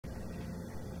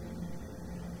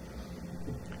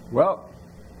Well,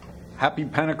 happy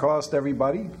Pentecost,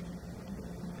 everybody.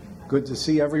 Good to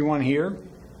see everyone here.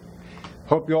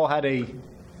 Hope you all had a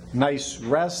nice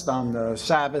rest on the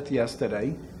Sabbath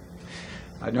yesterday.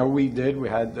 I know we did. We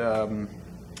had, so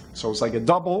it was like a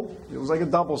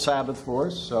double Sabbath for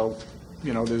us. So,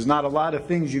 there's not a lot of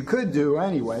things you could do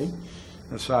anyway,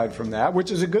 aside from that,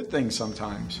 which is a good thing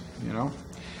sometimes,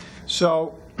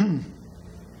 So,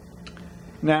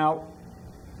 now,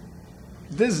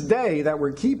 this day that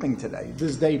we're keeping today,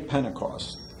 this day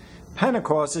Pentecost,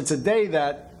 it's a day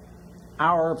that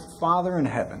our Father in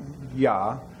heaven,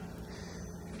 Yah,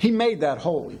 He made that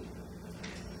holy.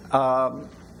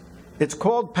 It's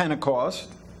called Pentecost,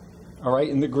 all right,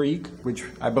 in the Greek, which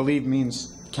I believe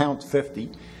means count 50.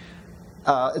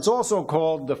 It's also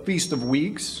called the Feast of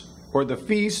Weeks, or the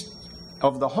Feast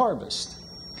of the Harvest,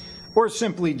 or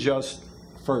simply just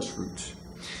first fruits.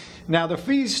 Now, the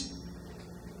feast,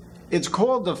 it's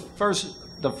called the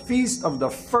Feast of the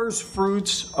First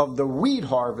Fruits of the Wheat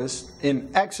Harvest in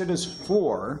Exodus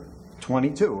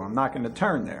 4:22. I'm not going to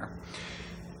turn there.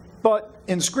 But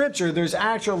in Scripture, there's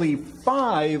actually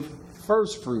 5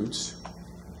 first fruits,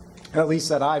 at least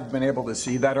that I've been able to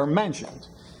see, that are mentioned.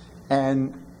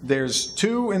 And there's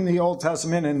 2 in the Old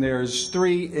Testament, and there's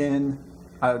 3 in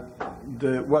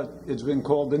what it's been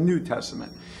called the New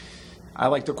Testament. I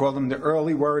like to call them the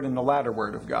early word and the latter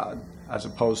word of God, as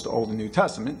opposed to Old and New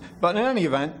Testament. But in any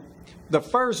event, the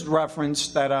first reference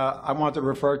that I want to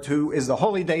refer to is the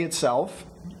holy day itself.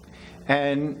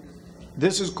 And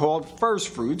this is called first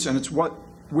fruits, and it's what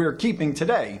we're keeping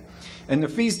today. And the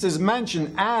feast is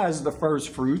mentioned as the first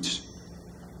fruits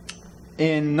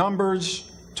in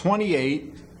Numbers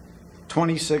 28,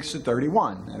 26 to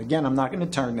 31. And again, I'm not going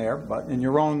to turn there, but in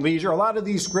your own leisure. A lot of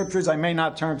these scriptures, I may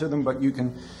not turn to them, but you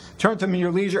can turn to them in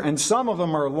your leisure. And some of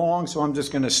them are long, so I'm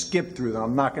just going to skip through them.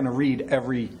 I'm not going to read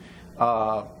every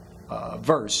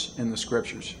verse in the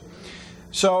scriptures.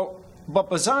 So, but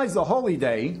besides the holy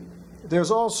day,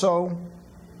 there's also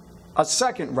a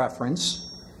second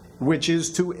reference, which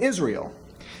is to Israel.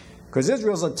 Because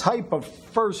Israel is a type of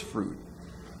first fruit,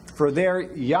 for they're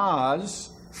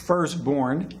Yah's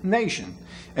firstborn nation.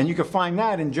 And you can find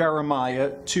that in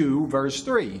Jeremiah 2, verse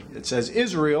 3. It says,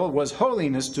 Israel was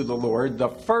holiness to the Lord, the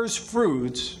first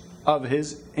fruits of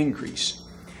his increase.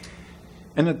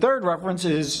 And the third reference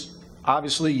is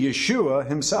obviously Yeshua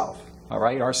himself. All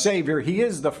right, our Savior, he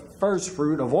is the first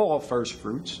fruit of all first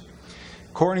fruits.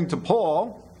 According to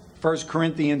Paul, 1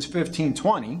 Corinthians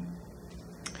 15:20,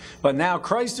 but now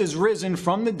Christ is risen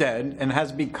from the dead and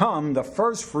has become the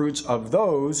first fruits of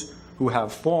those who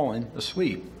have fallen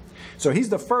asleep. So he's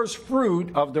the first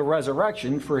fruit of the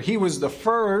resurrection, for he was the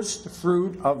first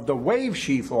fruit of the wave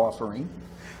sheaf offering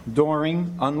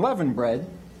during unleavened bread,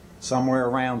 somewhere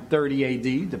around 30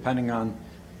 AD, depending on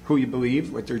who you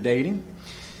believe, what they're dating.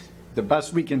 The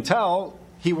best we can tell,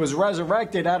 he was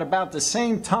resurrected at about the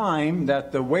same time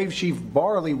that the wave sheaf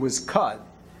barley was cut,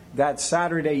 that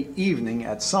Saturday evening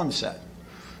at sunset.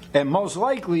 And most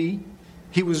likely,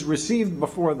 he was received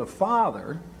before the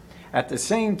Father at the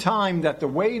same time that the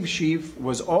wave sheaf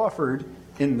was offered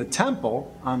in the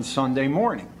temple on Sunday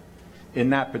morning in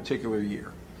that particular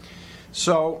year.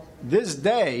 So this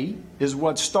day is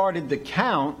what started the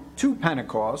count to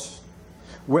Pentecost,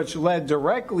 which led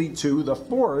directly to the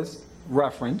fourth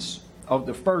reference of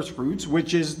the first fruits,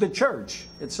 which is the church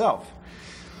itself.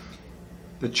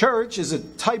 The church is a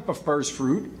type of first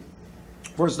fruit,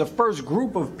 was the first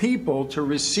group of people to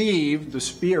receive the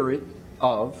Spirit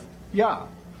of Yah.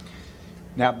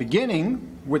 Now,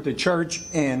 beginning with the church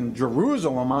in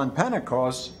Jerusalem on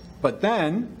Pentecost, but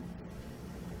then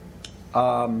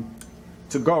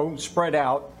to go spread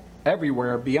out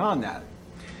everywhere beyond that.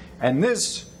 And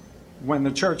this, when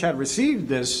the church had received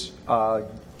this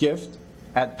gift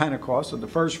at Pentecost of the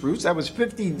first fruits, that was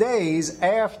 50 days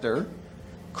after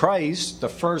Christ, the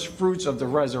first fruits of the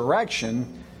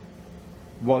resurrection,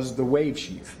 was the wave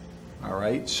sheaf. All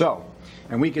right, so,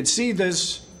 and we could see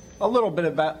this, a little bit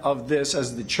of this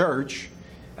as the church,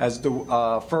 as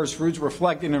the first fruits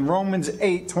reflected in Romans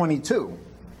 8:22.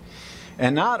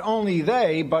 And not only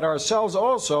they, but ourselves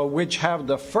also, which have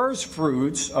the first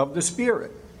fruits of the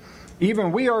Spirit.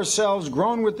 Even we ourselves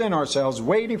groan within ourselves,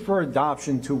 waiting for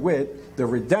adoption, to wit, the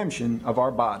redemption of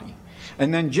our body.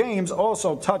 And then James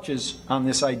also touches on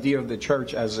this idea of the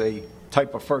church as a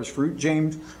type of first fruit.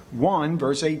 James 1,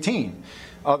 verse 18.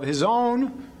 Of his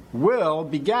own will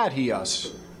begat he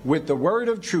us with the word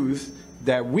of truth,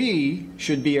 that we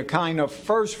should be a kind of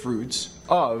first fruits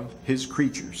of his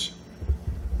creatures.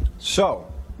 So,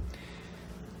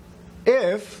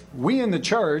 if we in the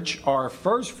church are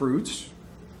first fruits,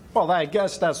 well, I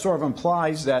guess that sort of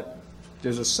implies that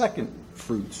there's a second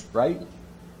fruits, right?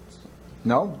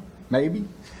 No? Maybe?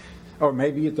 Or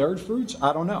maybe a third fruits?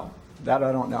 I don't know. That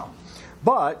I don't know.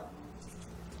 But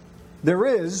there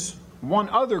is one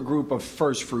other group of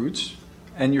first fruits,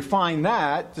 and you find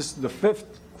that, this is the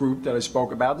fifth group that I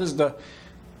spoke about, this is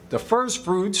the first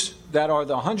fruits that are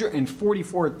the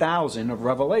 144,000 of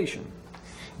Revelation.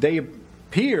 They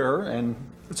appear, and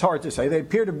it's hard to say, they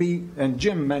appear to be, and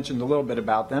Jim mentioned a little bit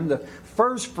about them, the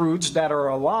first fruits that are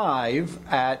alive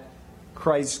at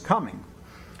Christ's coming.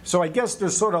 So I guess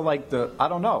there's sort of like the, I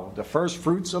don't know, the first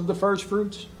fruits of the first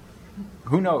fruits?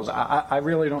 Who knows? I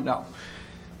really don't know.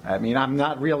 I mean, I'm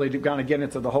not really going to get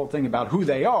into the whole thing about who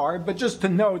they are, but just to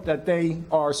note that they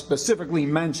are specifically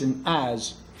mentioned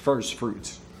as first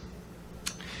fruits.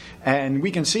 And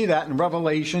we can see that in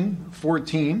Revelation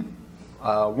 14,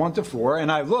 1-4.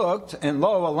 And I looked, and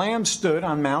lo, a lamb stood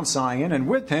on Mount Zion, and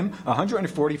with him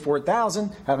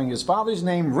 144,000, having his Father's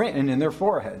name written in their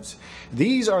foreheads.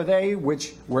 These are they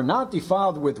which were not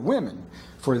defiled with women,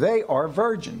 for they are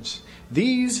virgins.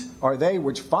 These are they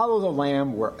which follow the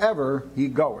Lamb wherever he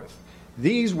goeth.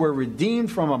 These were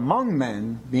redeemed from among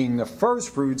men, being the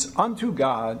firstfruits unto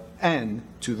God and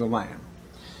to the Lamb.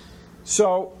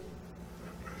 So,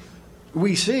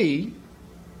 we see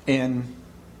in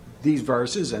these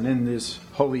verses and in this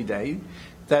holy day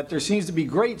that there seems to be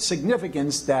great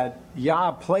significance that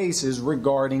Yah places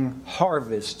regarding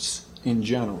harvests in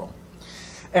general.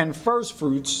 And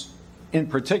firstfruits in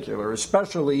particular,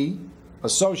 especially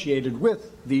associated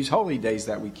with these holy days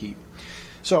that we keep.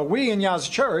 So we in Yah's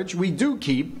church, we do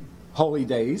keep holy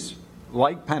days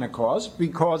like Pentecost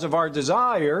because of our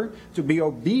desire to be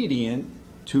obedient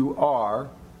to our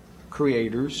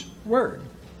Creator's word.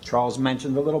 Charles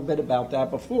mentioned a little bit about that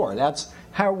before. That's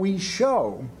how we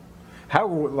show, how,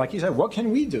 like he said, what can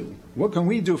we do? What can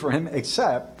we do for him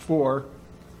except for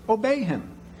obey him?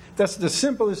 That's the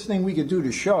simplest thing we could do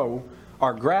to show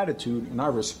our gratitude and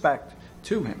our respect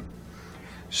to him.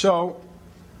 So,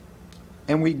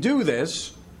 and we do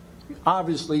this,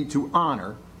 obviously, to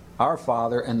honor our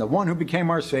Father and the one who became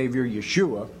our Savior,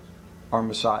 Yeshua, our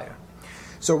Messiah.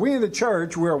 So we in the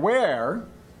church, we're aware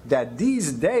that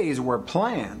these days were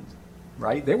planned,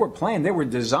 right? They were planned, they were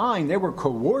designed, they were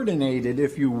coordinated,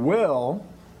 if you will,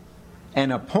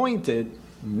 and appointed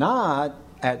not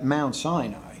at Mount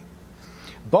Sinai,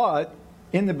 but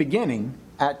in the beginning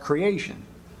at creation,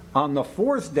 on the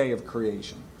fourth day of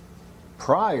creation,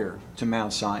 prior to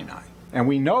Mount Sinai. And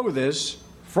we know this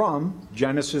from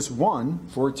Genesis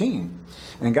 1:14.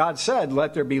 And God said,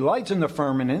 "Let there be lights in the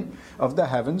firmament of the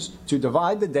heavens to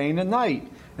divide the day and the night,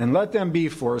 and let them be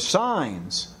for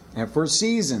signs, and for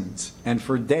seasons, and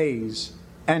for days,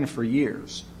 and for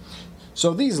years."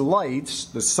 So these lights,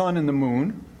 the sun and the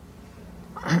moon,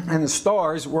 and the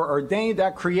stars, were ordained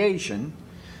at creation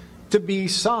to be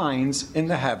signs in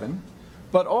the heaven,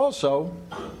 but also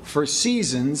for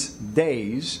seasons,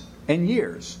 days, and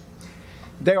years.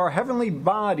 They are heavenly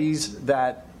bodies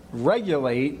that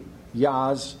regulate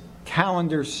Yah's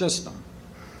calendar system.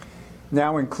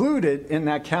 Now, included in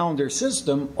that calendar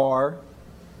system are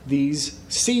these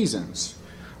seasons.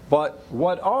 But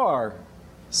what are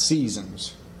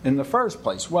seasons in the first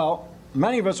place? Well,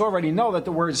 many of us already know that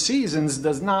the word seasons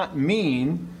does not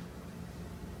mean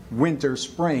winter,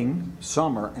 spring,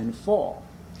 summer, and fall.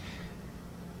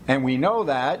 And we know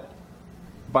that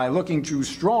by looking through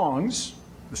Strong's,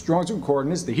 the Strong's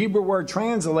Concordance, the Hebrew word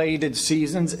translated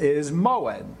seasons is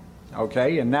moed.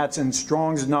 Okay, and that's in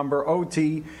Strong's number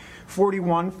OT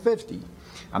 4150.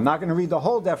 I'm not going to read the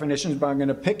whole definitions, but I'm going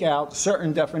to pick out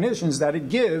certain definitions that it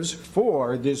gives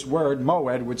for this word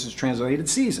moed, which is translated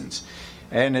seasons.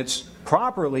 And it's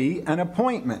properly an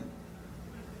appointment,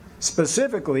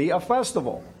 specifically a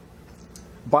festival,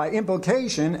 by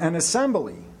implication an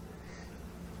assembly,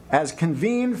 as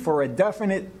convened for a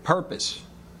definite purpose.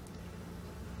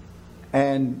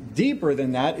 And deeper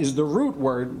than that is the root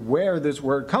word where this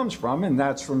word comes from, and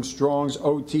that's from Strong's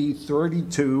OT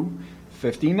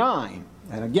 3259.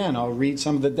 And again, I'll read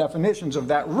some of the definitions of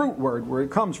that root word where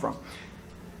it comes from.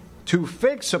 To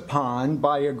fix upon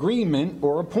by agreement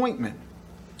or appointment.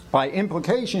 By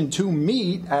implication, to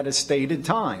meet at a stated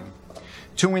time.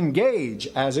 To engage,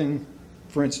 as in,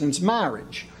 for instance,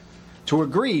 marriage. To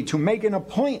agree, to make an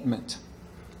appointment.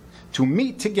 To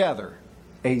meet together,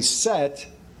 a set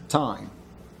time.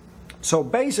 So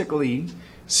basically,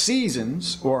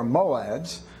 seasons or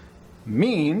moads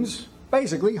means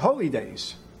basically holy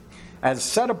days, as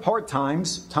set apart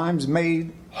times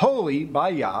made holy by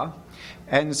Yah,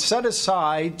 and set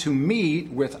aside to meet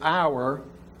with our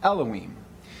Elohim.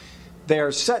 They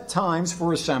are set times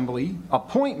for assembly,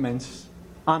 appointments,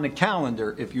 on the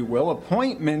calendar, if you will,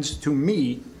 appointments to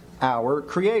meet our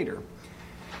Creator.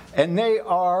 And they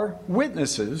are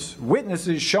witnesses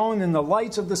shown in the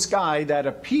lights of the sky that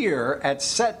appear at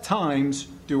set times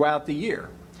throughout the year.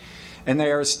 And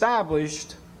they are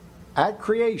established at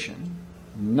creation,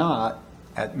 not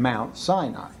at Mount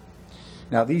Sinai.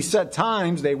 Now, these set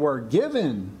times, they were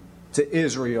given to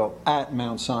Israel at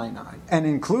Mount Sinai and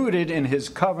included in his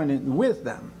covenant with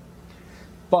them,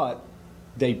 but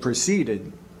they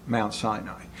preceded Mount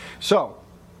Sinai. So,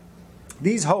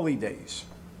 these holy days,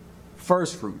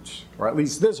 first fruits, or at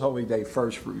least this holy day,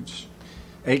 first fruits,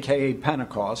 aka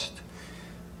Pentecost,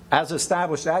 as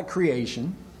established at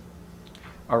creation,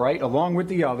 all right, along with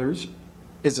the others,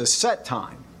 is a set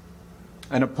time,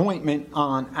 an appointment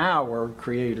on our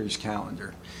Creator's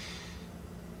calendar.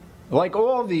 Like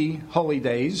all the holy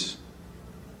days,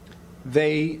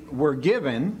 they were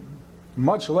given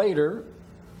much later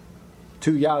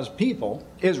to Yah's people,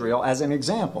 Israel, as an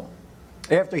example,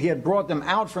 after he had brought them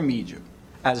out from Egypt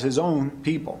as his own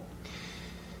people.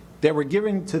 They were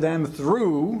given to them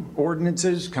through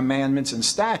ordinances, commandments, and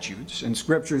statutes in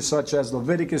scriptures such as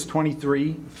Leviticus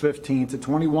 23, 15 to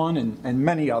 21, and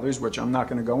many others, which I'm not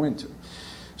going to go into.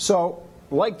 So,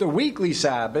 like the weekly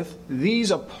Sabbath,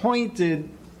 these holy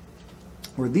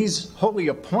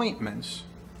appointments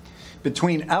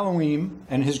between Elohim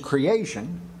and his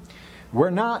creation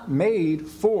were not made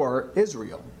for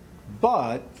Israel,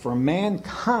 but for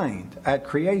mankind at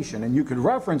creation. And you could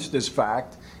reference this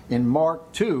fact in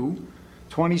Mark 2,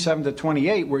 27 to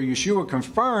 28, where Yeshua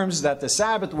confirms that the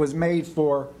Sabbath was made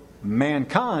for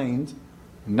mankind,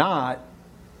 not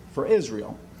for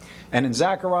Israel. And in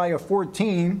Zechariah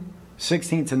 14,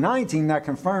 16 to 19, that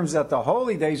confirms that the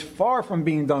holy days, far from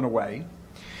being done away,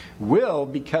 will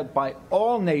be kept by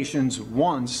all nations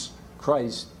once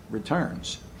Christ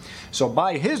returns. So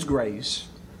by his grace,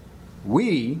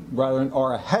 we, brethren,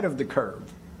 are ahead of the curve,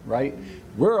 right?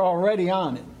 We're already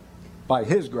on it. By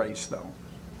his grace, though.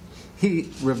 He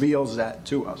reveals that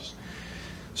to us.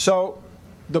 So,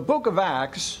 the book of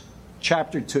Acts,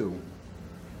 chapter 2,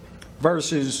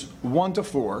 verses 1 to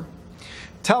 4,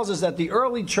 tells us that the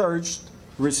early church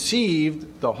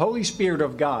received the Holy Spirit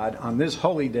of God on this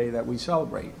holy day that we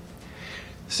celebrate.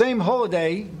 Same holy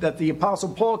day that the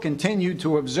Apostle Paul continued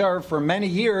to observe for many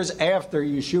years after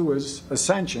Yeshua's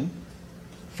ascension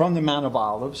from the Mount of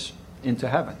Olives into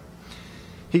heaven.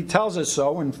 He tells us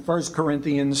so in 1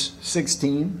 Corinthians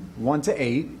 16, 1 to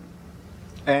 8,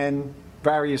 and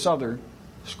various other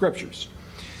scriptures.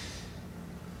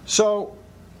 So,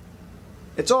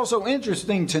 it's also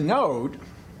interesting to note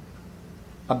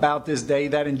about this day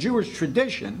that in Jewish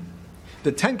tradition,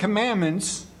 the Ten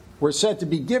Commandments were said to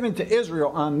be given to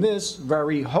Israel on this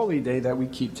very holy day that we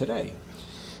keep today.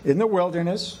 In the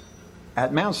wilderness,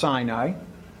 at Mount Sinai,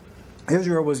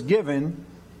 Israel was given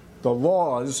the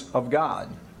laws of God.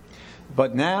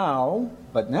 But now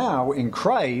in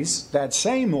Christ, that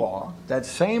same law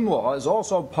is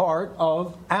also part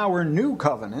of our new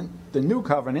covenant, the new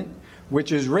covenant,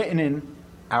 which is written in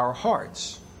our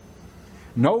hearts.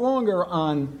 No longer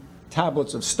on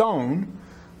tablets of stone,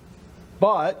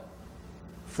 but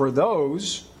for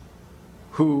those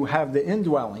who have the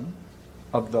indwelling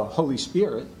of the Holy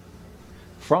Spirit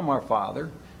from our Father,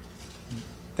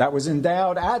 that was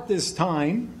endowed at this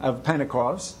time of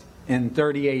Pentecost in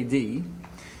 30 A.D.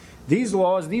 These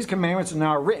laws, these commandments are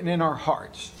now written in our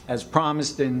hearts, as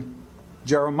promised in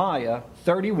Jeremiah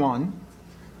 31,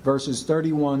 verses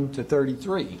 31 to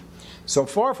 33. So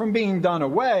far from being done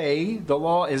away, the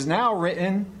law is now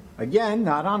written, again,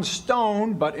 not on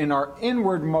stone, but in our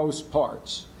inwardmost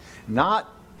parts. Not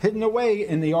hidden away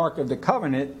in the Ark of the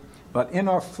Covenant, but in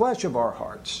our flesh of our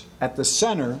hearts, at the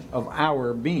center of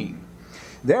our being.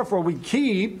 Therefore, we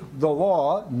keep the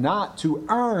law not to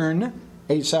earn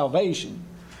a salvation,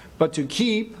 but to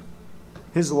keep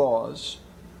his laws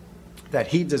that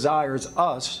he desires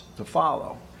us to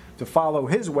follow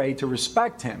his way, to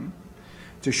respect him,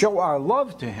 to show our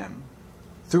love to him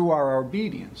through our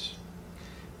obedience,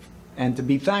 and to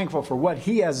be thankful for what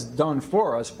he has done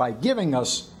for us by giving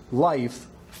us life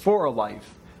for a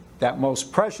life, that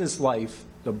most precious life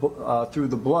through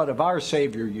the blood of our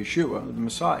Savior, Yeshua, the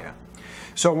Messiah.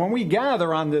 So when we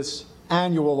gather on this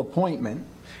annual appointment,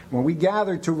 when we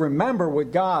gather to remember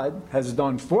what God has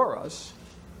done for us,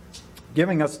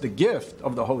 giving us the gift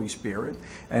of the Holy Spirit,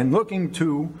 and looking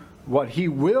to what he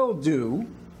will do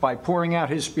by pouring out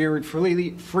his Spirit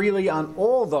freely on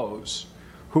all those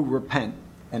who repent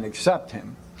and accept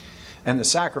him, and the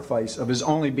sacrifice of his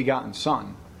only begotten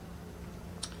Son,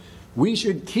 we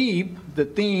should keep the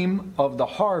theme of the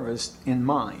harvest in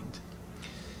mind.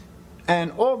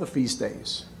 And all the feast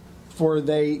days for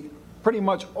they pretty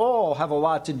much all have a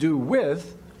lot to do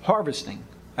with harvesting,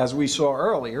 as we saw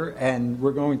earlier, and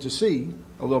we're going to see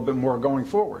a little bit more going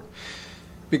forward.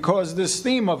 Because this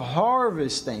theme of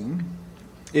harvesting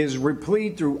is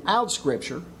replete throughout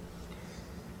Scripture.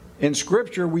 In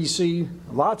Scripture, we see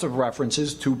lots of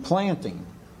references to planting,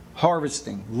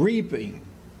 harvesting, reaping,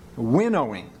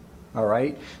 winnowing. All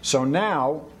right? So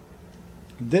now,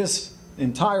 this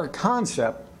entire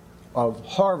concept of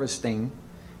harvesting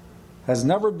has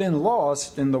never been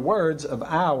lost in the words of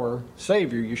our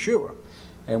Savior, Yeshua.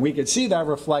 And we could see that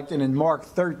reflected in Mark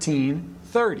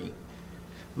 13:30.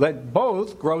 Let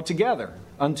both grow together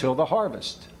until the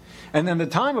harvest. And in the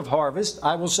time of harvest,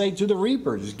 I will say to the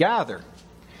reapers, gather.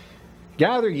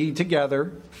 Gather ye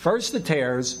together first the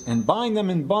tares, and bind them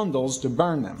in bundles to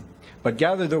burn them. But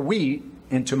gather the wheat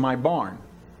into my barn.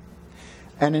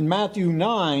 And in Matthew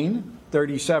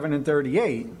 9:37 and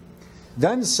 38,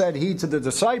 then said he to the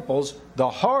disciples, the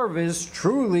harvest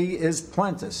truly is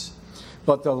plenteous,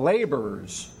 but the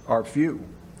laborers are few.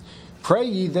 Pray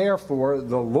ye therefore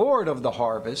the Lord of the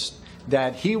harvest,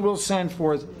 that he will send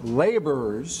forth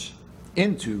laborers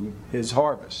into his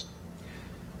harvest.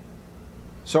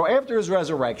 So after his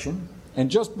resurrection,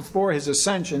 and just before his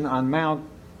ascension on Mount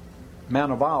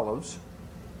of Olives,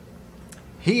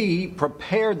 he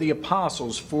prepared the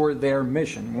apostles for their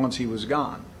mission once he was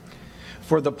gone,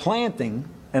 for the planting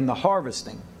and the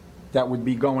harvesting that would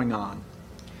be going on.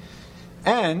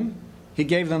 And he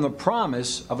gave them the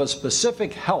promise of a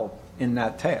specific help in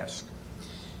that task.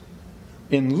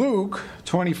 In Luke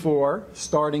 24,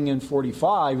 starting in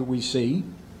 45, we see,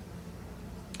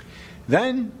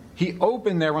 then he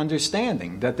opened their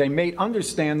understanding, that they may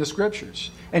understand the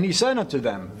Scriptures. And he said unto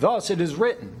them, thus it is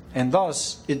written, and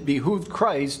thus it behooved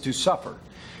Christ to suffer,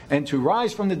 and to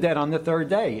rise from the dead on the third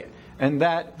day, and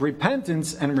that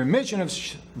repentance and remission of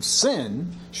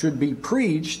sin should be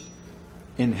preached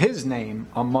in his name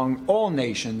among all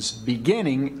nations,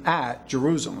 beginning at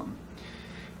Jerusalem.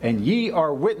 And ye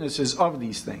are witnesses of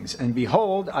these things. And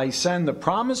behold, I send the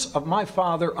promise of my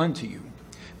Father unto you.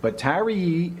 But tarry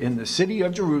ye in the city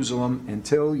of Jerusalem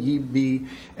until ye be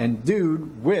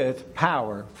endued with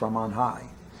power from on high.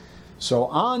 So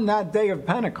on that day of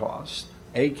Pentecost,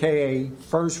 aka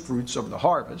first fruits of the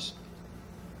harvest,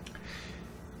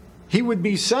 he would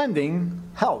be sending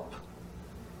help,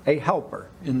 a helper,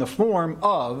 in the form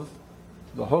of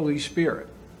the Holy Spirit.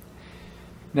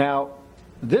 Now,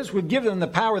 this would give them the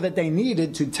power that they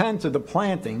needed to tend to the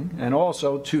planting and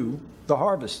also to the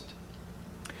harvest.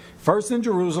 First in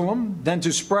Jerusalem, then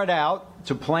to spread out,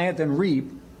 to plant and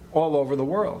reap all over the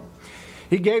world.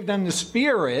 He gave them the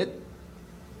Spirit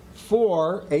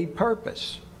for a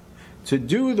purpose, to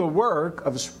do the work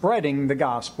of spreading the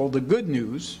gospel, the good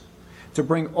news, to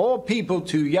bring all people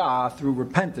to Yah through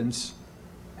repentance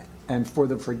and for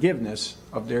the forgiveness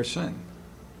of their sin.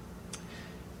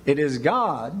 It is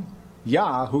God,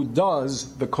 Yah, who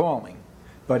does the calling,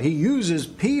 but he uses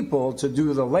people to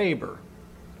do the labor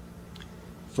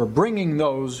for bringing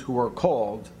those who are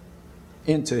called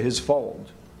into his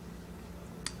fold.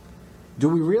 Do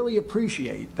we really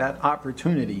appreciate that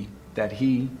opportunity that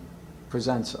he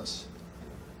presents us?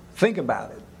 Think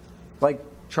about it. Like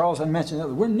Charles had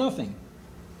mentioned, we're nothing.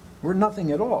 We're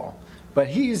nothing at all. But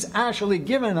he's actually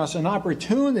given us an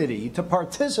opportunity to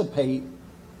participate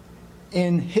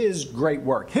in his great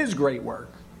work. His great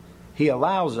work. He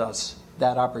allows us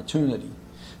that opportunity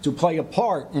to play a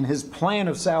part in his plan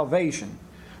of salvation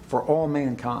for all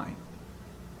mankind.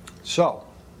 So,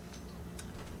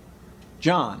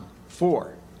 John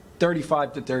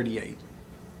 4:35 to 38.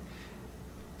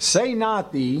 Say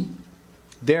not thee,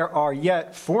 there are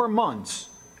yet 4 months,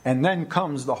 and then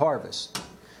comes the harvest.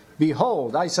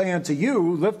 Behold, I say unto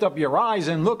you, lift up your eyes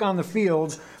and look on the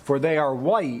fields, for they are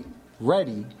white,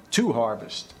 ready to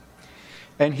harvest.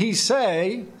 And he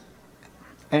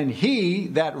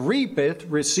that reapeth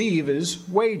receiveth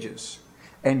wages,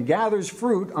 and gathers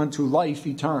fruit unto life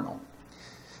eternal,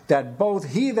 that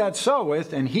both he that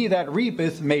soweth and he that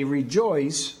reapeth may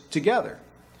rejoice together.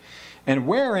 And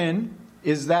wherein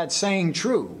is that saying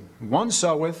true? One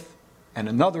soweth, and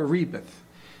another reapeth.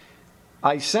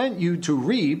 I sent you to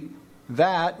reap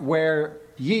that where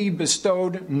ye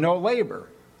bestowed no labor.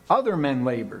 Other men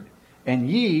labored, and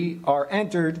ye are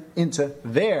entered into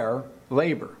their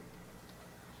labor.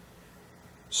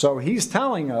 So he's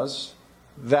telling us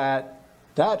that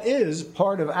is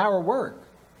part of our work.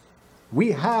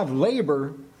 We have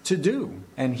labor to do,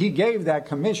 and he gave that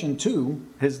commission to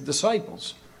his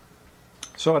disciples.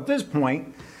 So at this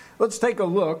point, let's take a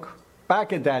look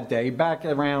back at that day, back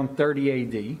around 30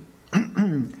 AD,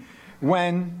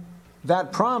 when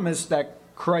that promise that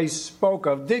Christ spoke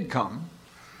of did come,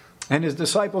 and his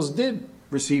disciples did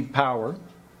receive power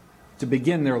to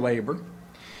begin their labor,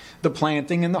 the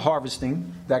planting and the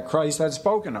harvesting that Christ had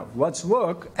spoken of. Let's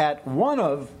look at one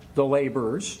of the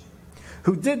laborers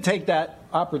who did take that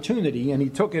opportunity, and he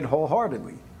took it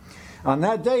wholeheartedly. On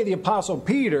that day, the Apostle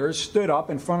Peter stood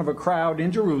up in front of a crowd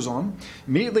in Jerusalem,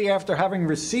 immediately after having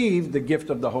received the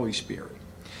gift of the Holy Spirit.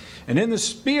 And in the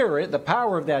Spirit, the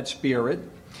power of that Spirit,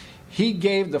 he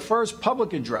gave the first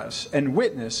public address and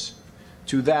witness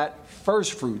to that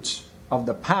first fruits of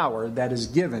the power that is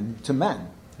given to men.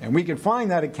 And we can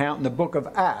find that account in the book of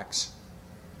Acts.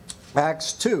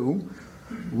 Acts 2,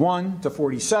 1 to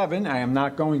 47. I am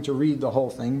not going to read the whole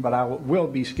thing, but I will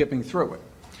be skipping through it.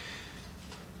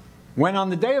 When on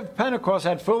the day of Pentecost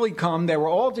had fully come, they were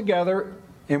all together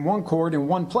in one accord in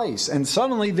one place. And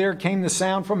suddenly there came the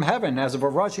sound from heaven as of a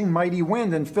rushing mighty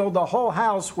wind, and filled the whole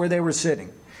house where they were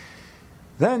sitting.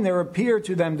 Then there appeared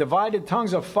to them divided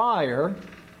tongues of fire,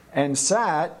 and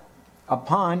sat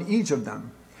upon each of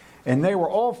them. And they were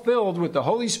all filled with the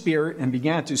Holy Spirit, and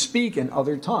began to speak in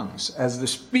other tongues, as the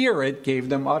Spirit gave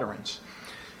them utterance.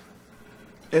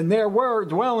 And there were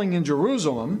dwelling in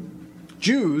Jerusalem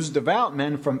Jews, devout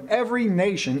men from every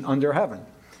nation under heaven.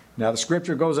 Now the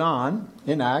scripture goes on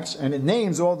in Acts, and it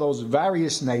names all those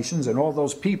various nations and all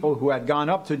those people who had gone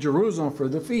up to Jerusalem for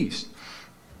the feast.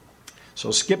 So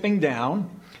skipping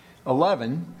down,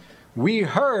 11, we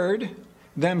heard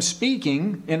them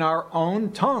speaking in our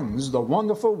own tongues the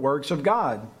wonderful works of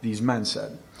God, these men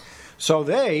said. So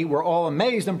they were all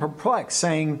amazed and perplexed,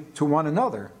 saying to one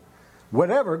another,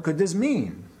 whatever could this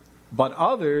mean? But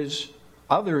others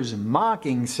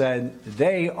mocking said,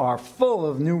 they are full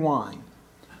of new wine.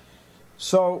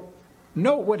 So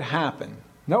note what happened.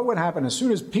 Note what happened as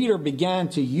soon as Peter began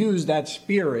to use that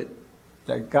Spirit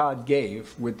that God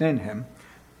gave within him.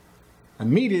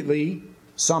 Immediately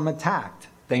some attacked.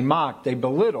 They mocked, they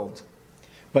belittled.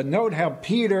 But note how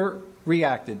Peter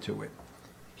reacted to it.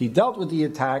 He dealt with the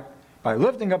attack by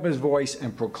lifting up his voice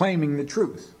and proclaiming the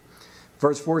truth.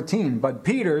 Verse 14, but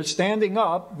Peter, standing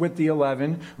up with the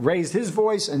 11, raised his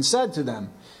voice and said to them,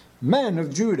 men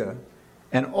of Judah,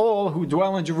 and all who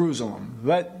dwell in Jerusalem,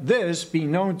 let this be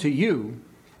known to you,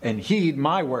 and heed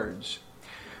my words.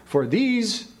 For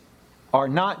these are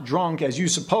not drunk as you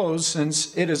suppose,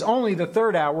 since it is only the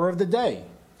third hour of the day.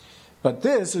 But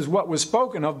this is what was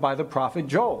spoken of by the prophet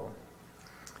Joel.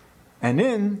 And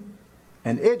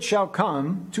it shall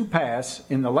come to pass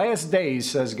in the last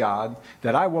days, says God,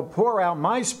 that I will pour out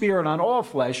my Spirit on all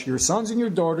flesh. Your sons and your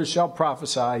daughters shall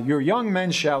prophesy. Your young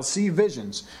men shall see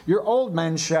visions. Your old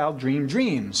men shall dream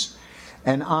dreams.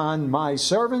 And on my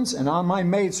servants and on my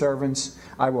maidservants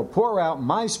I will pour out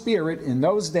my Spirit in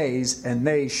those days, and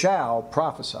they shall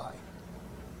prophesy.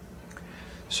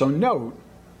 So note,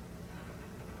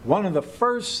 one of the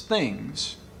first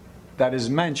things that is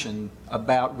mentioned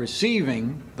about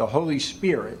receiving the Holy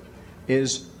Spirit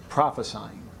is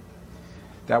prophesying.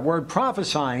 That word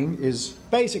prophesying is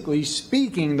basically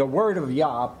speaking the word of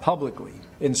Yah publicly,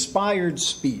 inspired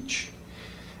speech.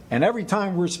 And every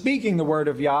time we're speaking the word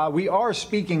of Yah, we are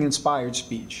speaking inspired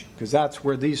speech, because that's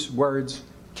where these words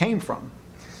came from.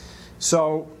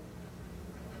 So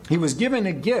he was given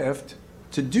a gift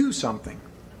to do something.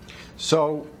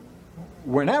 So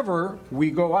whenever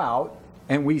we go out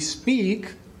and we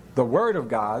speak the word of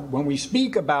God, when we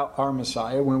speak about our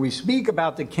Messiah, when we speak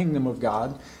about the kingdom of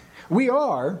God, we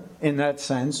are, in that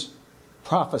sense,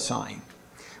 prophesying.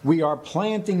 We are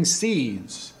planting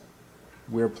seeds.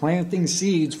 We're planting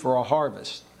seeds for a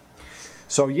harvest.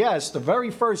 So yes, the very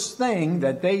first thing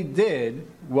that they did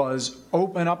was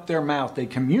open up their mouth. They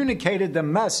communicated the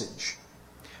message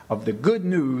of the good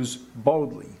news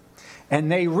boldly.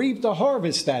 And they reaped a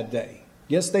harvest that day.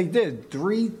 Yes, they did.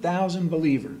 3,000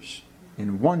 believers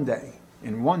in one day.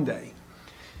 In one day.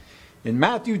 In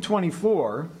Matthew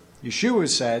 24, Yeshua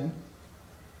said,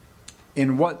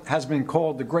 in what has been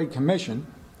called the Great Commission,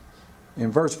 in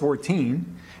verse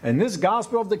 14, and this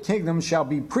gospel of the kingdom shall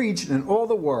be preached in all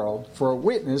the world for a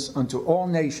witness unto all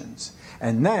nations,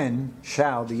 and then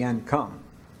shall the end come.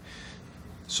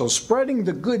 So spreading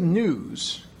the good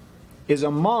news is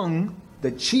among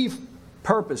the chief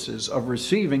purposes of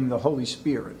receiving the Holy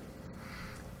Spirit.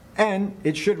 And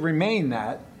it should remain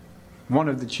that one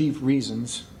of the chief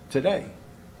reasons today.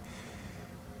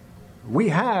 We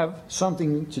have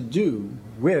something to do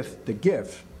with the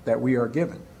gift that we are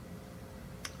given.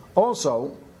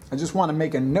 Also, I just want to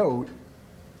make a note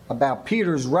about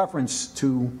Peter's reference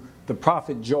to the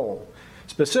prophet Joel.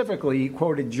 Specifically, he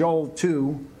quoted Joel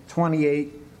 2,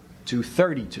 28 to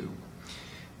 32.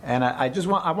 And I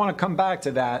want to come back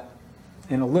to that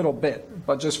in a little bit.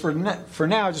 But just for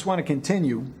now, I just want to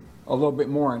continue a little bit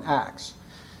more in Acts,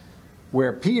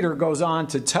 where Peter goes on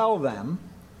to tell them,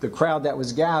 the crowd that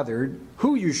was gathered,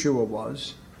 who Yeshua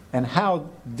was and how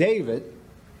David,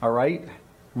 all right,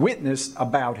 witnessed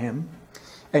about him.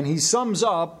 And he sums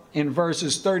up in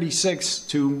verses 36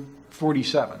 to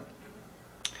 47.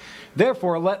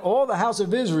 Therefore, let all the house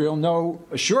of Israel know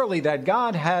surely that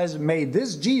God has made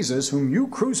this Jesus, whom you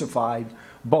crucified,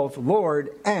 both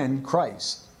Lord and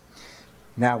Christ.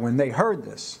 Now, when they heard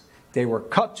this, they were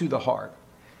cut to the heart,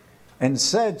 and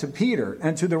said to Peter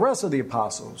and to the rest of the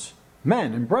apostles,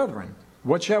 Men and brethren,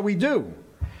 what shall we do?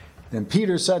 Then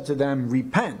Peter said to them,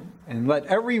 Repent, and let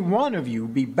every one of you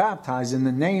be baptized in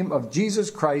the name of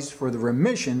Jesus Christ for the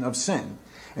remission of sin,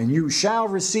 and you shall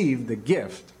receive the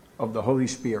gift of the Holy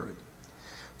Spirit.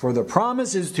 For the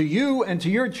promise is to you and to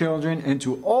your children and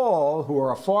to all who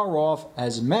are afar off,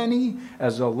 as many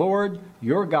as the Lord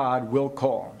your God will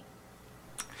call.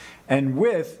 And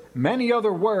with many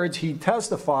other words he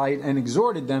testified and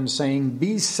exhorted them, saying,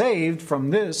 Be saved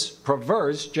from this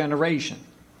perverse generation.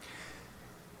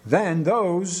 Then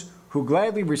those who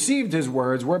gladly received his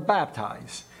words were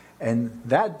baptized, and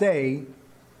that day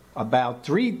about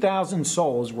 3,000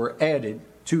 souls were added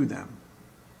to them.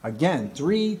 Again,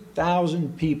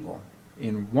 3,000 people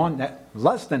in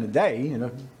less than a day.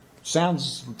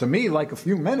 Sounds to me like a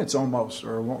few minutes almost,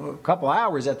 or a couple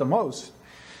hours at the most.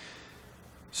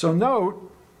 So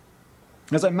note,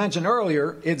 as I mentioned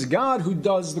earlier, it's God who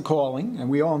does the calling, and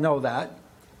we all know that.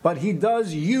 But he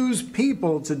does use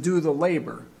people to do the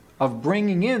labor of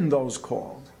bringing in those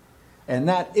called. And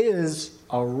that is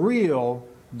a real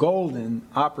golden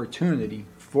opportunity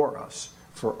for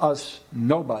us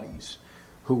nobodies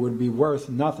who would be worth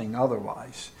nothing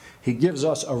otherwise. He gives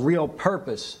us a real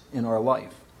purpose in our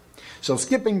life. So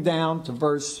skipping down to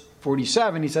verse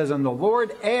 47, he says, And the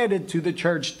Lord added to the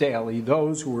church daily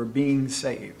those who were being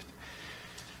saved.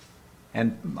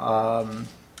 And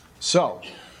so,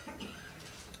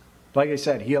 like I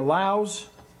said, he allows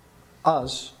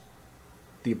us,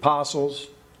 the apostles,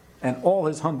 and all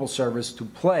his humble servants to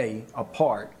play a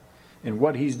part in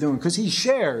what he's doing, because he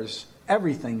shares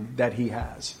everything that he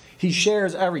has. He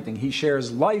shares everything. He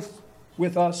shares life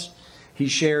with us. He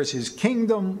shares his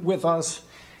kingdom with us.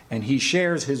 And he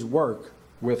shares his work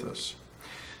with us.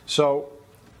 So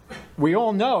we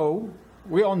all know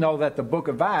that the book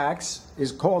of Acts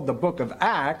is called the book of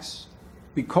Acts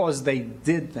because they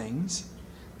did things.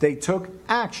 They took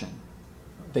action.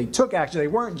 They took action. They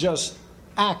weren't just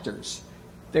actors.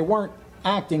 They weren't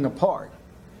acting a part.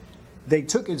 They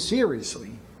took it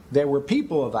seriously. They were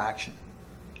people of action.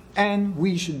 And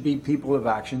we should be people of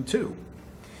action too.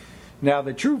 Now,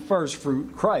 the true first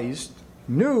fruit, Christ,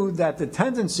 knew that the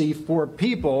tendency for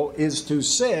people is to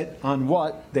sit on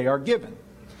what they are given.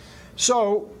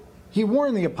 So he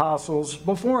warned the apostles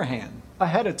beforehand,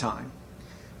 ahead of time.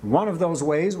 One of those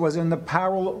ways was in the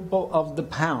parable of the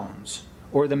pounds,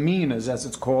 or the minas as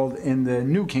it's called in the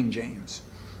New King James.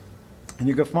 And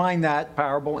you can find that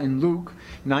parable in Luke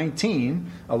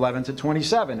 19, 11 to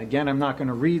 27. Again, I'm not going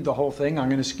to read the whole thing. I'm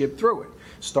going to skip through it,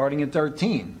 starting at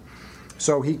 13.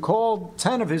 So he called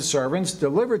 10 of his servants,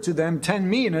 delivered to them 10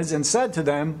 minas, and said to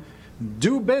them,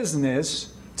 Do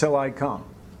business till I come.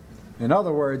 In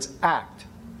other words, act.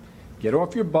 Get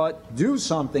off your butt, do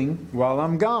something while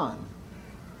I'm gone.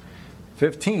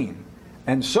 15.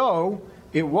 And so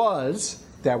it was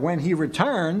that when he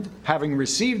returned, having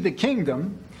received the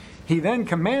kingdom, he then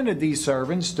commanded these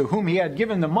servants to whom he had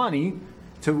given the money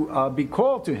to be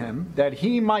called to him, that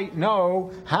he might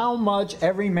know how much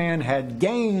every man had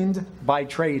gained by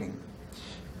trading.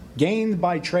 Gained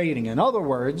by trading. In other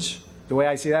words, the way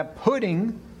I see that,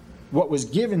 putting what was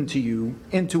given to you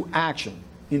into action,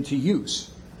 into use.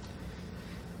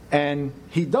 And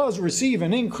he does receive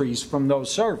an increase from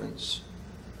those servants,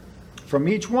 from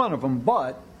each one of them.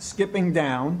 But, skipping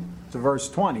down to verse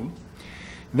 20,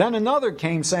 then another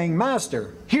came saying,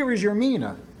 Master, here is your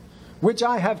mina, which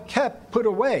I have kept put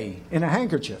away in a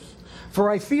handkerchief. For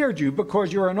I feared you,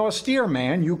 because you are an austere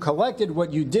man. You collected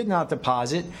what you did not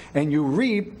deposit, and you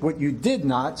reap what you did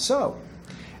not sow.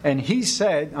 And he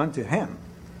said unto him,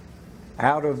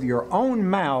 Out of your own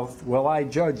mouth will I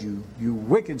judge you, you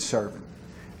wicked servant.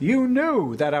 You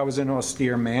knew that I was an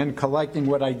austere man, collecting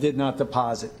what I did not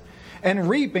deposit, and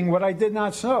reaping what I did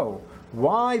not sow.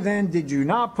 Why then did you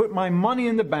not put my money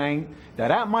in the bank,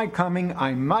 that at my coming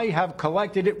I might have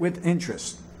collected it with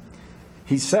interest?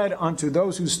 He said unto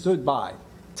those who stood by,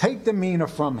 Take the mina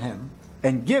from him,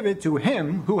 and give it to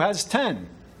him who has 10.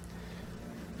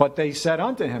 But they said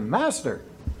unto him, Master,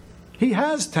 he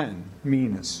has 10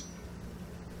 minas.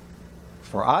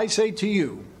 For I say to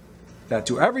you, that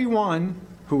to everyone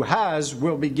who has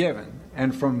will be given,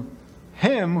 and from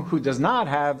him who does not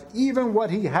have, even what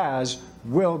he has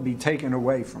will be taken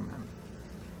away from him.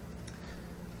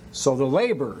 So the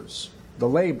laborers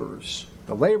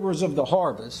of the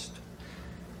harvest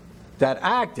that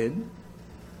acted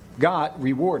got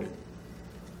rewarded.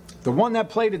 The one that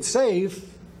played it safe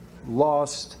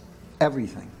lost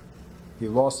everything. He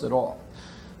lost it all.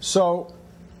 So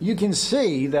you can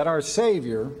see that our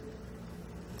Savior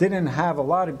didn't have a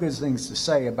lot of good things to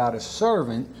say about a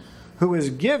servant who was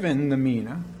given the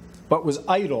mina, but was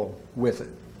idle with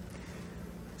it.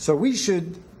 So we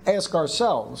should ask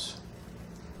ourselves,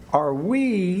 are we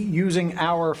using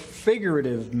our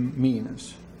figurative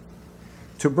minas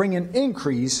to bring an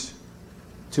increase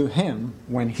to him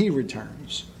when he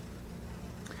returns?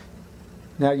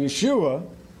 Now, Yeshua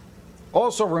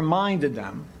also reminded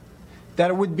them that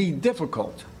it would be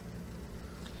difficult.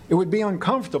 It would be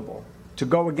uncomfortable to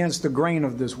go against the grain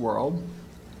of this world,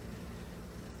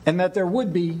 and that there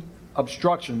would be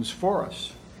obstructions for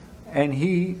us. And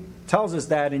he tells us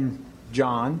that in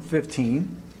John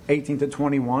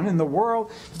 15:18-21, if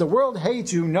the world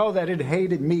hates you, know that it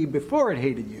hated me before it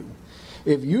hated you.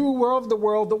 If you were of the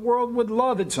world would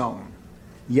love its own.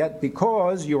 Yet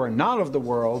because you are not of the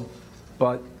world,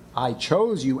 but I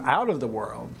chose you out of the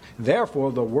world,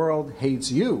 therefore the world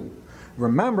hates you.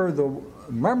 Remember the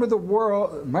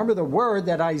word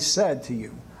that I said to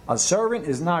you. A servant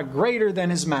is not greater than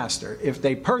his master. If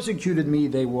they persecuted me,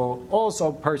 they will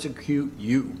also persecute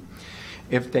you.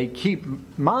 If they keep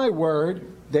my word,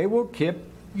 they will keep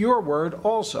your word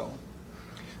also.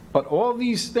 But all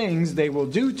these things they will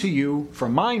do to you for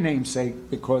my name's sake,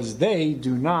 because they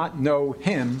do not know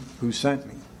him who sent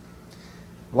me.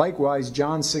 Likewise,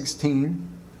 John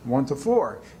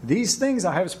 16:1-4. These things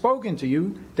I have spoken to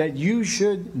you, that you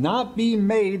should not be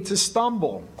made to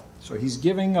stumble. So he's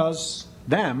giving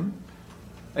them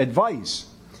advice.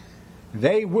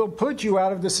 They will put you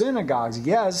out of the synagogues.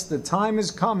 Yes, the time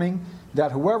is coming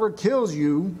that whoever kills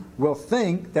you will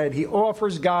think that he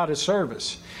offers God a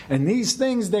service. And these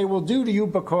things they will do to you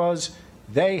because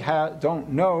they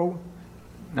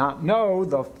not know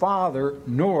the Father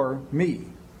nor me.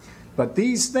 But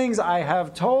these things I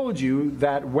have told you,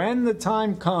 that when the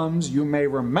time comes you may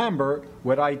remember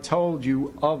what I told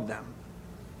you of them.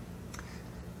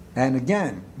 And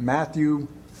again, Matthew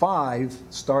 5,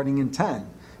 starting in 10.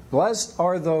 Blessed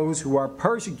are those who are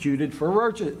persecuted for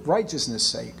righteousness'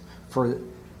 sake, for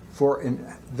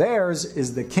theirs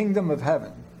is the kingdom of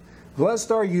heaven.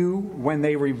 Blessed are you when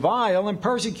they revile and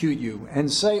persecute you,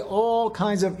 and say all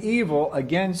kinds of evil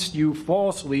against you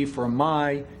falsely for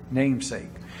my name's sake.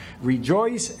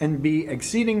 Rejoice and be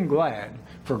exceeding glad,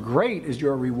 for great is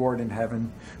your reward in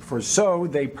heaven, for so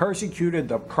they persecuted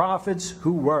the prophets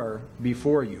who were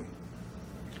before you.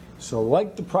 So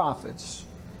like the prophets,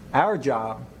 our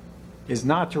job is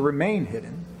not to remain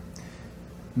hidden,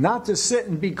 not to sit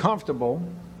and be comfortable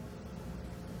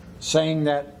saying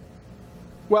that,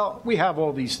 well, we have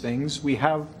all these things, we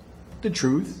have the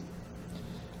truth,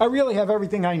 I really have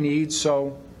everything I need,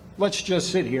 so let's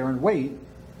just sit here and wait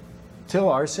till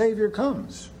our Savior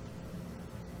comes.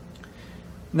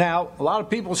 Now, a lot of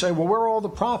people say, well, where are all the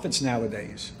prophets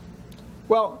nowadays?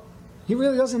 Well, he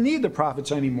really doesn't need the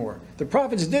prophets anymore. The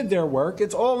prophets did their work.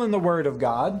 It's all in the Word of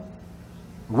God.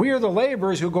 We are the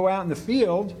laborers who go out in the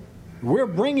field. We're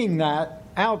bringing that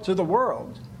out to the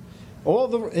world.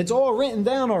 It's all written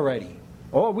down already.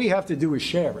 All we have to do is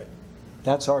share it.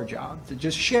 That's our job, to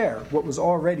just share what was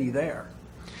already there.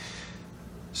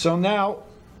 So now,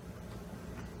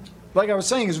 like I was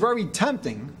saying, it's very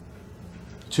tempting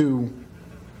to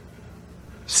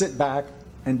sit back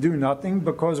and do nothing,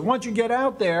 because once you get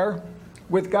out there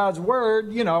with God's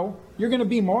Word, you're going to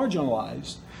be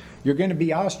marginalized. You're going to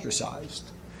be ostracized.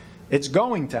 It's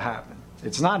going to happen.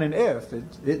 It's not an if,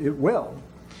 it will.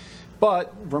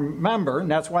 But remember, and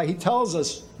that's why he tells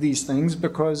us these things,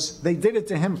 because they did it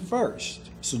to him first.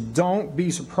 So don't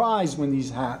be surprised when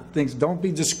these things, don't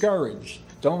be discouraged.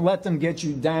 Don't let them get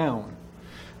you down.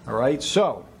 All right,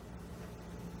 so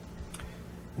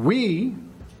we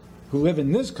who live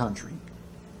in this country,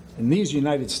 in these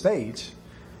United States,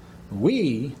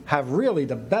 we have really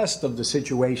the best of the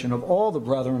situation of all the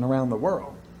brethren around the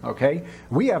world. Okay,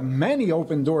 we have many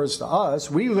open doors to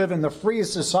us. We live in the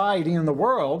freest society in the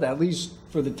world, at least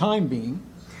for the time being,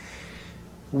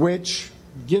 which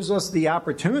gives us the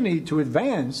opportunity to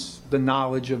advance the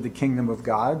knowledge of the kingdom of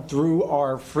God through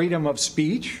our freedom of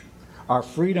speech, our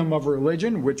freedom of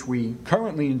religion, which we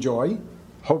currently enjoy,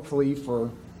 hopefully for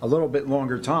a little bit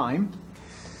longer time.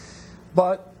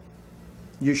 But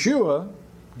Yeshua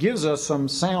gives us some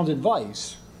sound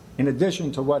advice in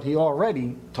addition to what he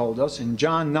already told us in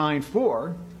John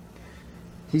 9:4,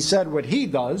 he said what he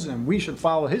does, and we should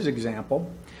follow his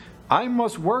example. I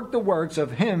must work the works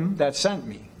of him that sent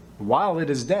me, while it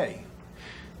is day.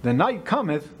 The night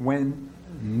cometh when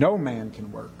no man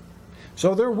can work.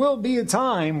 So there will be a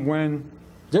time when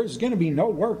there's going to be no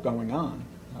work going on,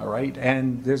 all right?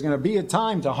 And there's going to be a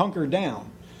time to hunker down.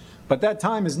 But that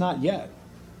time is not yet.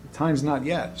 The time's not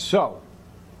yet. So,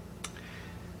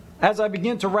 as I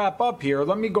begin to wrap up here,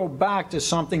 let me go back to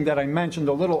something that I mentioned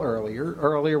a little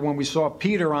earlier when we saw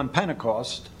Peter on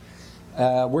Pentecost,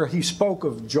 where he spoke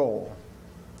of Joel.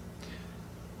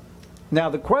 Now,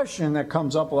 the question that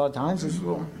comes up a lot of times is,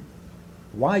 well,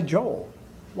 why Joel?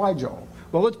 Why Joel?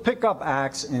 Well, let's pick up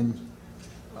Acts in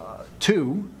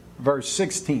 2, verse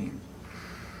 16.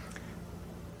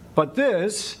 But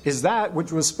this is that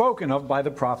which was spoken of by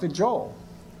the prophet Joel.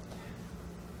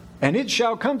 And it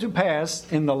shall come to pass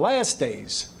in the last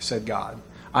days, said God,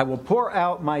 I will pour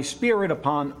out my spirit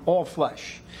upon all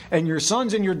flesh, and your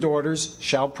sons and your daughters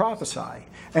shall prophesy,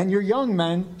 and your young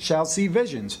men shall see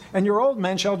visions, and your old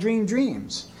men shall dream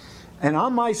dreams. And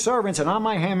on my servants and on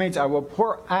my handmaids I will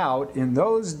pour out in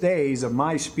those days of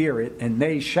my spirit, and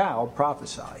they shall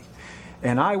prophesy.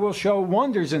 And I will show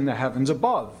wonders in the heavens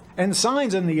above, and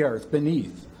signs in the earth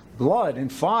beneath, blood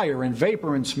and fire and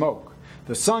vapor and smoke.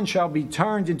 The sun shall be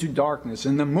turned into darkness,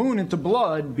 and the moon into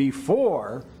blood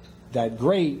before that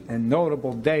great and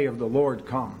notable day of the Lord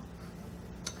come.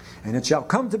 And it shall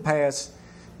come to pass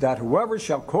that whoever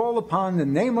shall call upon the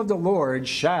name of the Lord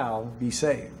shall be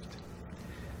saved.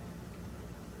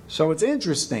 So it's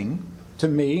interesting to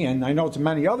me, and I know to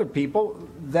many other people,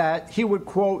 that he would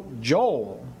quote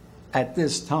Joel at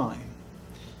this time.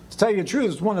 To tell you the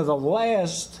truth, it's one of the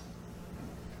last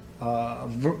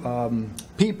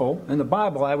people in the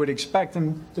Bible I would expect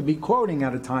him to be quoting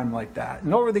at a time like that.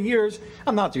 And over the years,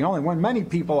 I'm not the only one. Many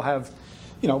people have,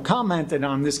 commented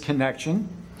on this connection,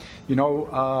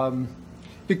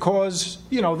 because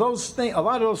those things, a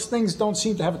lot of those things don't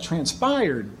seem to have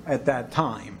transpired at that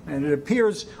time, and it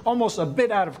appears almost a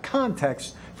bit out of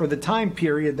context for the time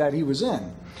period that he was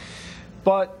in.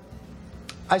 But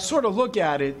I sort of look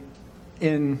at it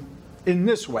in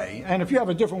this way, and if you have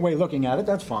a different way of looking at it,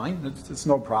 that's fine. It's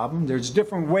no problem. There's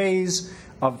different ways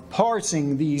of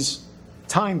parsing these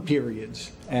time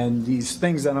periods and these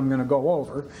things that I'm going to go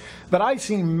over. But I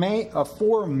see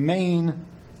four main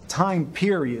time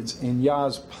periods in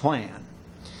Yah's plan.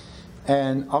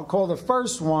 And I'll call the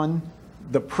first one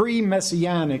the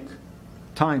pre-Messianic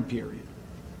time period.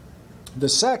 The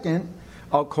second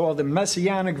I'll call the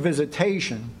Messianic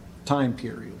visitation time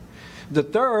period. The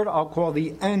third I'll call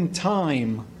the end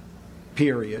time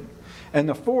period. And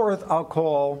the fourth I'll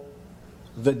call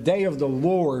the day of the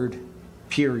Lord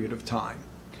period of time.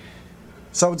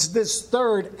 So it's this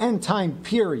third end time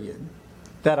period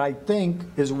that I think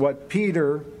is what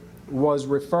Peter was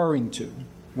referring to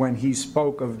when he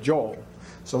spoke of Joel.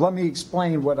 So let me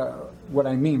explain what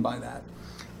I mean by that.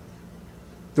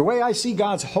 The way I see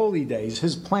God's holy days,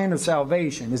 his plan of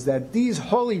salvation, is that these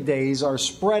holy days are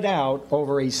spread out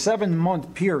over a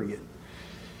 7-month period,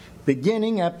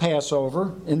 beginning at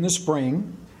Passover in the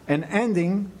spring and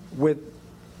ending with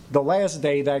the last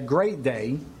day, that great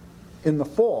day, in the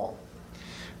fall,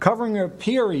 covering a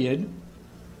period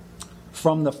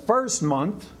from the first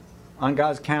month on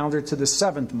God's calendar to the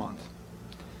 7th month.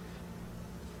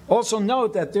 Also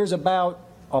note that there's about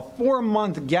a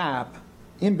 4-month gap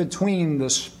in between the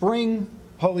spring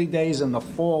holy days and the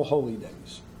fall holy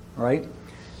days, right?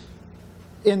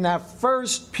 In that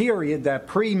first period, that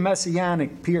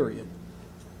pre-Messianic period,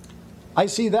 I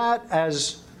see that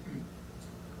as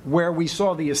where we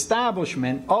saw the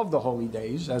establishment of the holy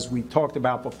days, as we talked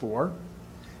about before,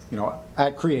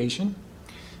 at creation.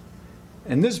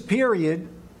 And this period,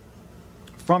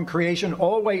 from creation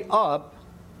all the way up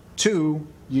to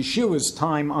Yeshua's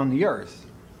time on the earth.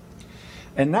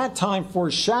 And that time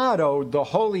foreshadowed the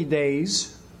holy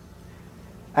days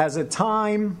as a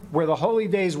time where the holy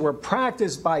days were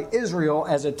practiced by Israel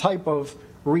as a type of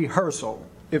rehearsal,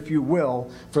 if you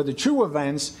will, for the true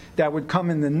events that would come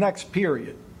in the next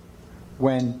period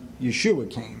when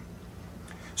Yeshua came.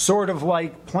 Sort of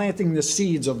like planting the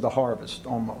seeds of the harvest,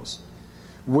 almost.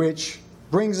 Which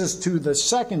brings us to the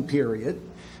second period,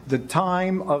 the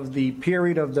time of the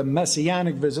period of the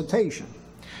Messianic visitation,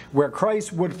 where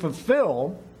Christ would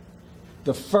fulfill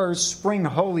the first spring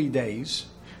holy days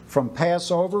from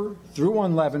Passover through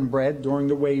unleavened bread during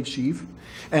the wave sheaf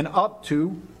and up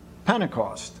to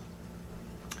Pentecost.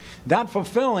 That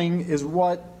fulfilling is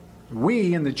what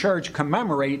we in the church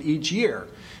commemorate each year.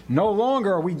 No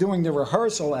longer are we doing the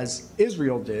rehearsal as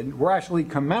Israel did. We're actually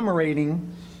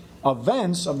commemorating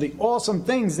events of the awesome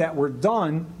things that were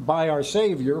done by our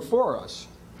Savior for us.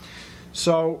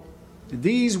 So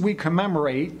these we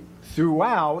commemorate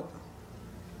throughout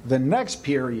the next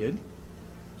period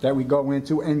that we go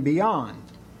into and beyond.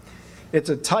 It's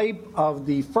a type of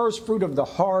the first fruit of the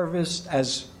harvest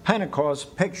as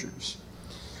Pentecost pictures.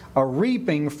 A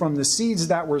reaping from the seeds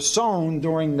that were sown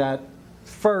during that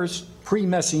first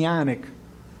pre-Messianic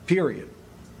period.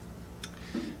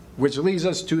 Which leads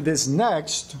us to this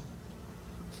next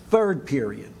third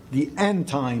period, the end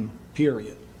time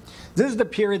period. This is the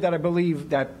period that I believe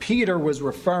that Peter was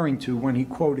referring to when he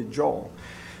quoted Joel.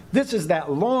 This is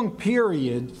that long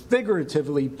period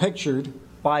figuratively pictured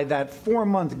by that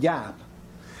 4-month gap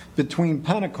between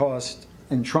Pentecost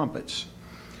and trumpets.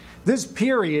 This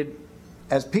period,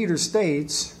 as Peter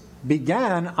states,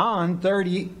 began on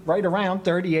right around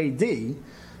 30 AD,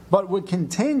 but would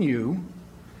continue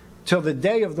till the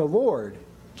day of the Lord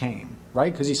came,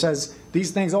 right? Because he says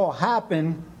these things all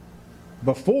happen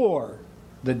before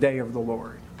the day of the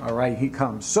Lord, all right? He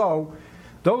comes. So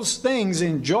those things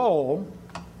in Joel,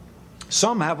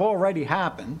 some have already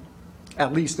happened,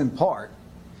 at least in part,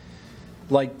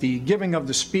 like the giving of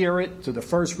the Spirit to the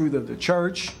first fruit of the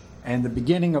church and the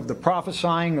beginning of the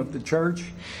prophesying of the church.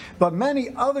 But many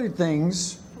other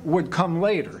things would come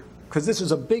later, because this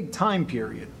is a big time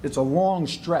period. It's a long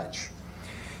stretch.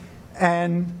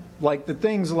 And like the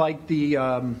things like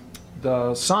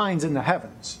the signs in the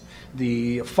heavens,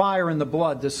 the fire and the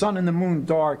blood, the sun and the moon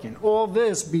darken, all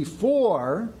this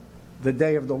before the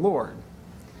day of the Lord.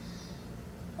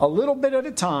 A little bit at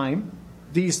a time,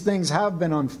 these things have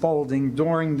been unfolding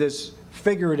during this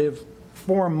figurative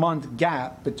 4-month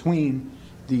gap between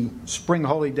the spring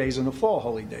holy days and the fall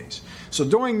holy days. So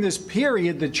during this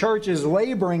period, the church is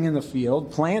laboring in the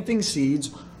field, planting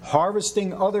seeds,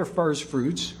 harvesting other first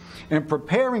fruits, and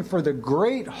preparing for the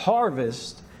great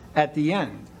harvest at the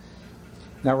end.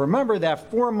 Now remember that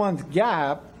 4-month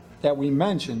gap that we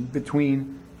mentioned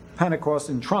between Pentecost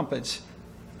and trumpets.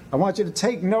 I want you to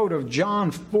take note of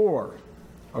John 4.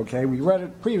 Okay, we read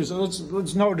it previously.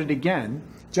 Let's note it again.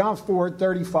 John 4,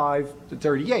 35 to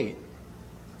 38.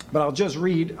 But I'll just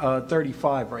read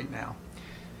 35 right now.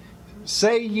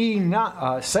 Say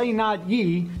not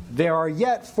ye, there are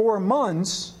yet 4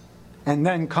 months, and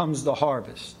then comes the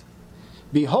harvest.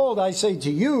 Behold, I say to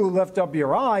you, lift up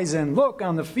your eyes and look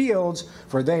on the fields,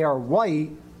 for they are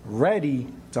white, ready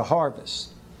to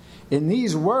harvest. In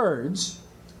these words,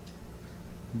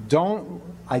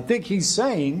 I think he's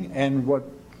saying, and what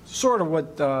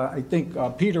I think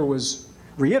Peter was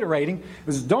reiterating,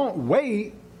 is don't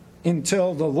wait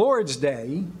until the Lord's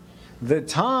day. The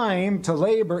time to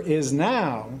labor is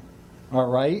now, all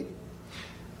right?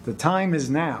 The time is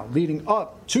now, leading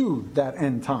up to that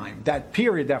end time, that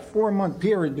period, that 4-month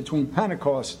period between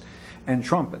Pentecost and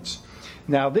trumpets.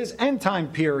 Now, this end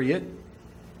time period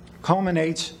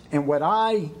culminates in what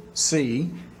I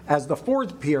see as the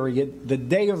 4th period, the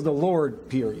day of the Lord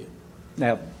period.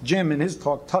 Now, Jim in his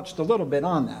talk touched a little bit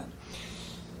on that.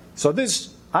 So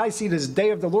I see this day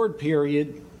of the Lord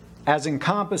period as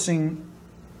encompassing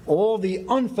all the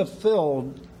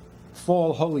unfulfilled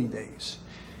fall holy days.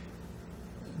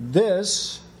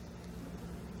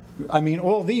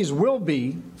 All these will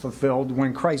be fulfilled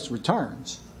when Christ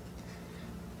returns.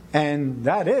 And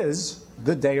that is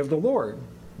the day of the Lord,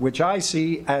 which I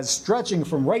see as stretching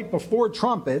from right before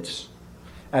trumpets,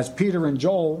 as Peter and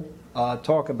Joel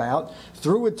talk about,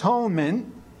 through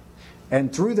atonement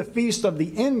and through the feast of the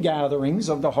ingatherings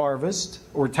of the harvest,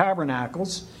 or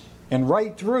tabernacles, and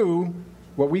right through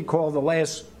what we call the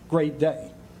last great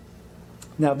day.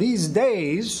 Now these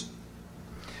days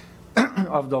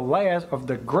of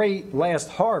the great last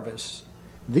harvest,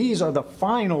 these are the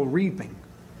final reaping.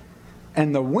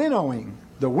 And the winnowing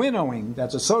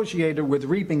that's associated with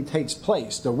reaping takes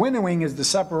place. The winnowing is the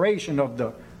separation of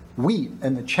the wheat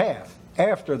and the chaff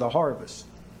after the harvest.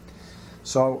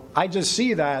 So I just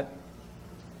see that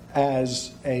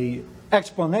as an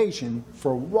explanation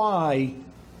for why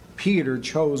Peter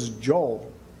chose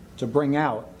Joel to bring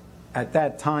out at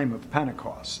that time of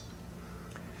Pentecost.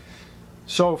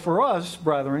 So for us,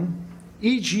 brethren,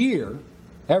 each year,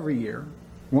 every year,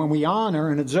 when we honor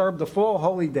and observe the fall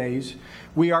holy days,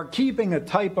 we are keeping a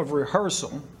type of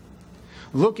rehearsal,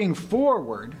 looking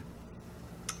forward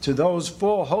to those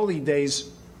fall holy days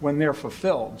when they're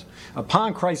fulfilled.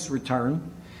 Upon Christ's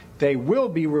return, they will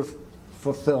be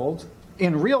fulfilled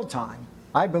in real time.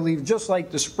 I believe just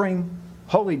like the spring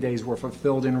holy days were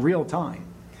fulfilled in real time.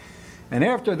 And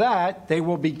after that, they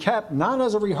will be kept not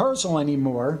as a rehearsal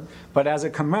anymore, but as a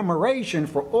commemoration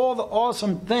for all the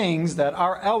awesome things that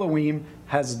our Elohim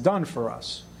has done for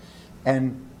us.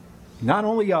 And not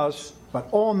only us, but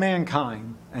all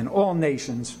mankind and all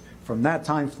nations from that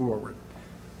time forward.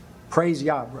 Praise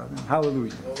Yah, brethren.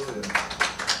 Hallelujah. Hallelujah.